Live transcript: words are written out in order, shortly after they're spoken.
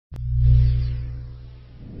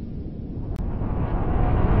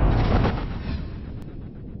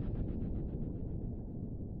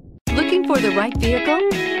Looking for the right vehicle?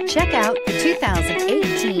 Check out the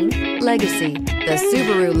 2018 Legacy. The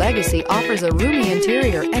Subaru Legacy offers a roomy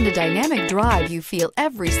interior and a dynamic drive you feel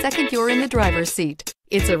every second you're in the driver's seat.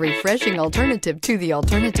 It's a refreshing alternative to the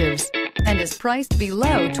alternatives and is priced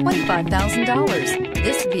below $25,000.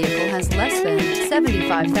 This vehicle has less than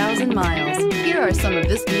 75,000 miles. Here are some of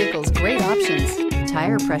this vehicle's great options: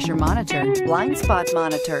 tire pressure monitor, blind spot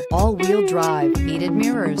monitor, all-wheel drive, heated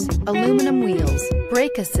mirrors, aluminum wheels,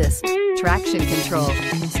 brake assist, traction control,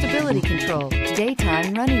 stability control,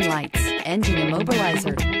 daytime running lights, engine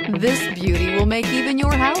immobilizer. This beauty will make even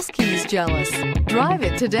your house keys jealous. Drive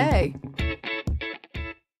it today.